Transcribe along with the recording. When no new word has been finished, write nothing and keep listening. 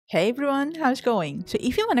Hey everyone, how's it going? So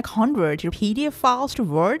if you want to convert your PDF files to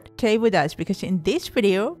Word, stay with us because in this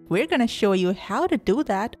video, we're going to show you how to do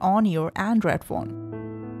that on your Android phone.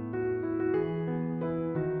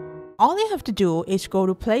 All you have to do is go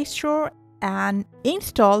to Play Store and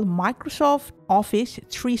install Microsoft Office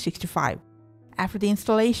 365. After the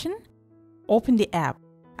installation, open the app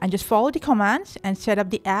and just follow the commands and set up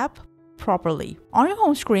the app properly. On your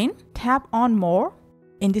home screen, tap on More.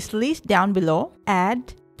 In this list down below,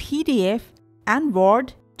 add PDF and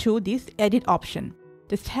Word to this edit option.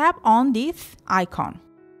 Just tap on this icon.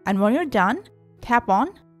 And when you're done, tap on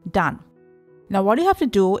Done. Now what you have to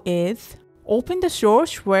do is open the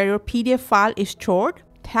source where your PDF file is stored,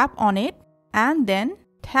 tap on it, and then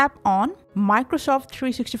tap on Microsoft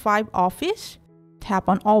 365 Office, tap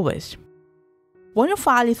on Always. When your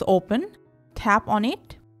file is open, tap on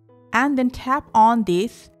it, and then tap on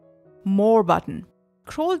this More button.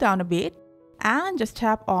 Scroll down a bit and just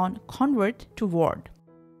tap on Convert to Word.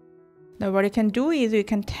 Now what you can do is you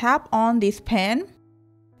can tap on this pen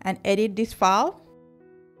and edit this file.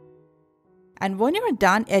 And when you're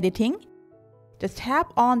done editing, just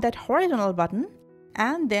tap on that horizontal button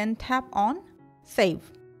and then tap on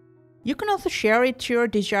Save. You can also share it to your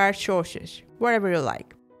desired sources, wherever you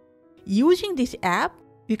like. Using this app,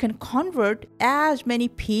 you can convert as many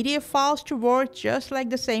PDF files to Word just like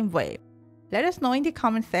the same way. Let us know in the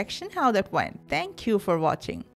comment section how that went. Thank you for watching.